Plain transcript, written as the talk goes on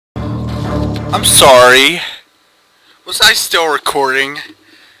I'm sorry. Was I still recording?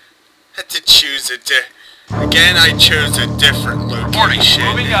 Had to choose again, I chose a different location.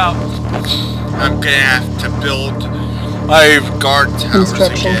 Moving out. I'm gonna have to build my guard towers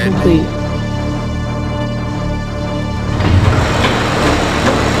Construction again. complete.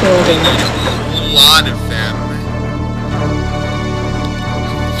 Building. A lot of them.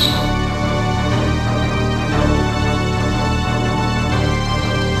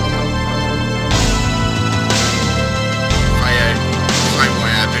 If I want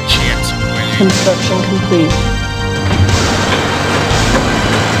to have a chance of winning. Construction complete.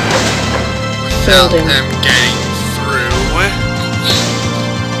 Without Building. them getting through.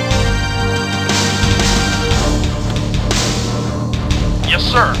 Yes,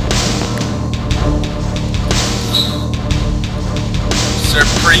 sir. So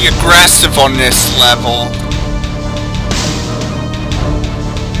they're pretty aggressive on this level.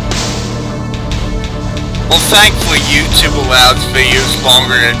 Well, thankfully YouTube allows videos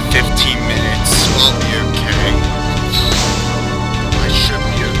longer than 15 minutes, so I'll be okay. I should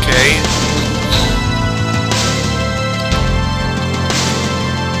be okay.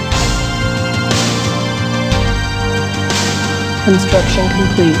 Construction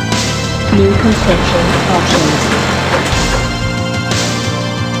complete. New construction options.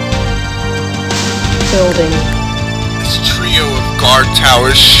 Building. This trio of guard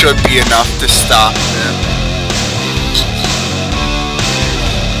towers should be enough to stop them.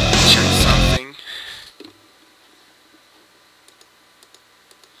 Check something.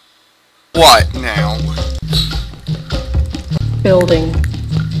 What now? Building.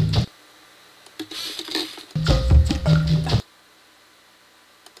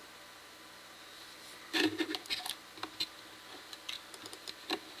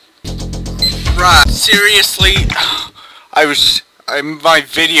 Right, seriously? My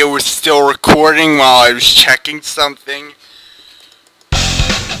video was still recording while I was checking something. Or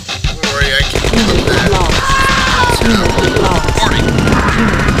I can put that.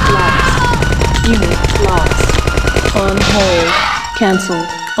 Unit lost. On hold. Cancelled.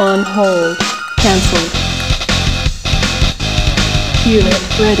 On hold. Cancelled. Unit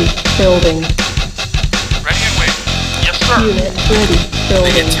ready. Building. Ready and waiting. Yes, sir. Unit ready. They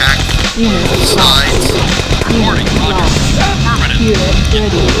Building. attack Unit both lost. sides. Reporting. Unit lost. Affirmative. Unit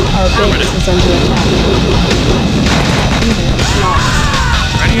ready. Our base is under attack. Unit lost.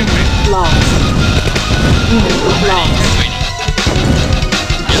 Ready and waiting. Lost. Unit lost. Waiting.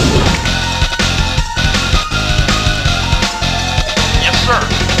 Yes, sir.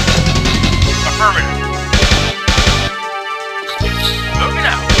 Affirmative. Moving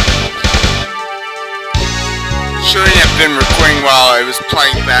out. Shouldn't have been recording while I was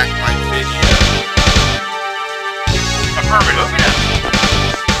playing back my video. Affirmative. Moving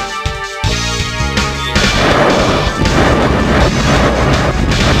out.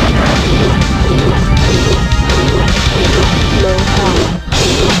 Low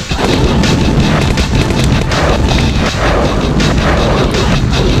power.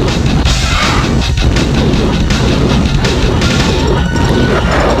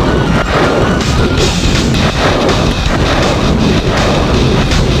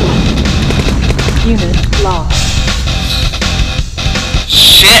 Unit lost.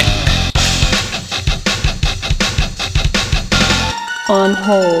 Shit! On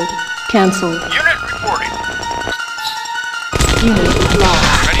hold. Cancelled. Unit reporting. Unit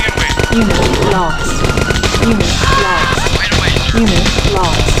lost. Ready and waiting. Unit lost. Unit lost. Wait away, sir. Unit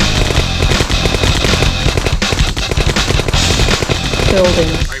lost.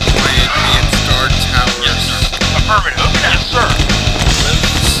 Building. I want advanced guard towers. Yes, sir. Affirmative. Yes, sir.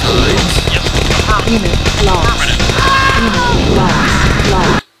 Both sides. Yes, affirmative. Unit lost. Affirmative. Unit lost.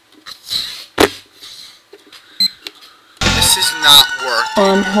 Lost. This is not working.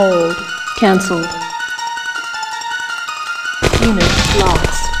 On hold. Cancelled. Unit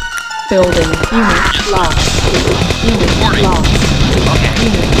lost. Building. Unit lost. Unit lost. Okay.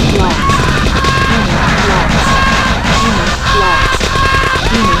 Unit lost. Unit lost. Unit lost.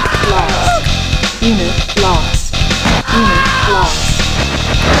 Unit lost. Unit lost. Unit lost.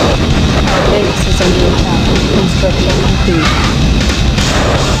 Our base is under attack. Construction complete.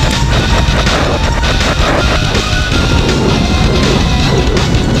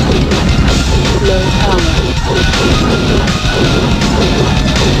 Low power.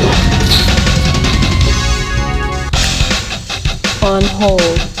 On hold.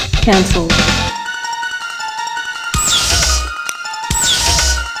 Cancelled.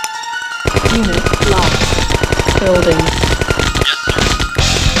 Unit lost. Building. Yes, sir.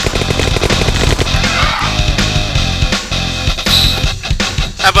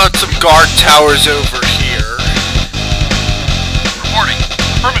 How about about some guard towers over here? Reporting.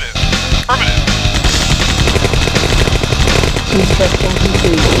 Affirmative. Affirmative. Construction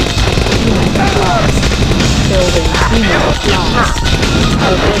complete. Unit lost. Building. Unit lost.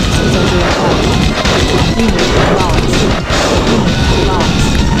 Our base is under attack. Unit lost. Unit lost.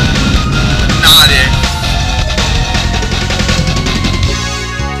 Not it.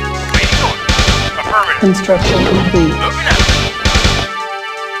 Waiting order. Affirmative. Construction complete. Moving out.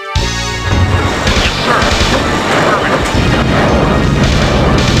 Yes, sir. Affirmative.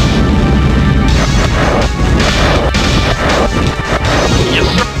 Yes,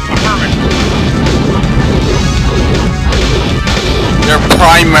 sir. Affirmative. Their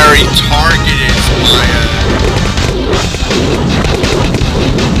primary target is Maya.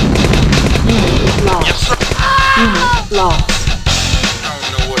 Unit lost. Yes, sir. Unit lost. I don't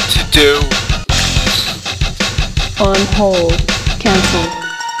know what to do. On hold. Cancel.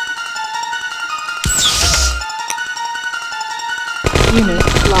 Unit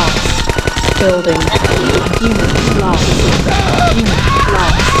lost. Building. Unit lost. Unit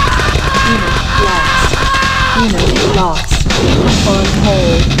lost. Unit lost. Unit lost. On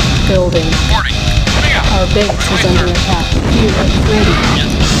hold. Building. Reporting. Moving out. Our base is under attack. Unit ready.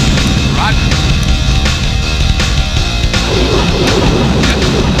 Yes, sir. Roger.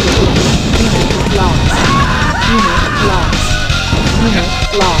 Unit lost. Unit lost. Unit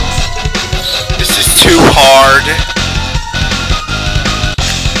lost. This is too hard.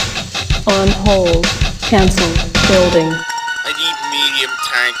 On hold. Cancel. Building. I need medium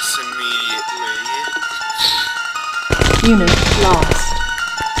tanks immediately. Unit lost.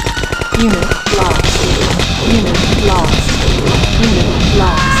 Unit lost. Unit lost. Unit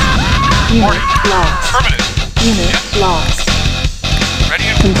lost. Unit lost. Affirmative. Unit lost. Ready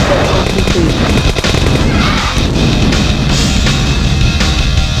and Construction complete.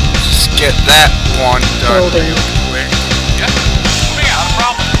 Just get that one done Building. real quick. yes. Moving out. No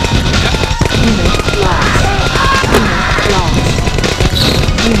problem. Yes. Unit lost. Unit lost.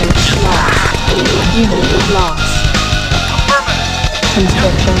 Unit lost. Unit lost. Affirmative.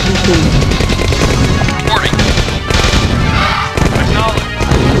 Construction complete.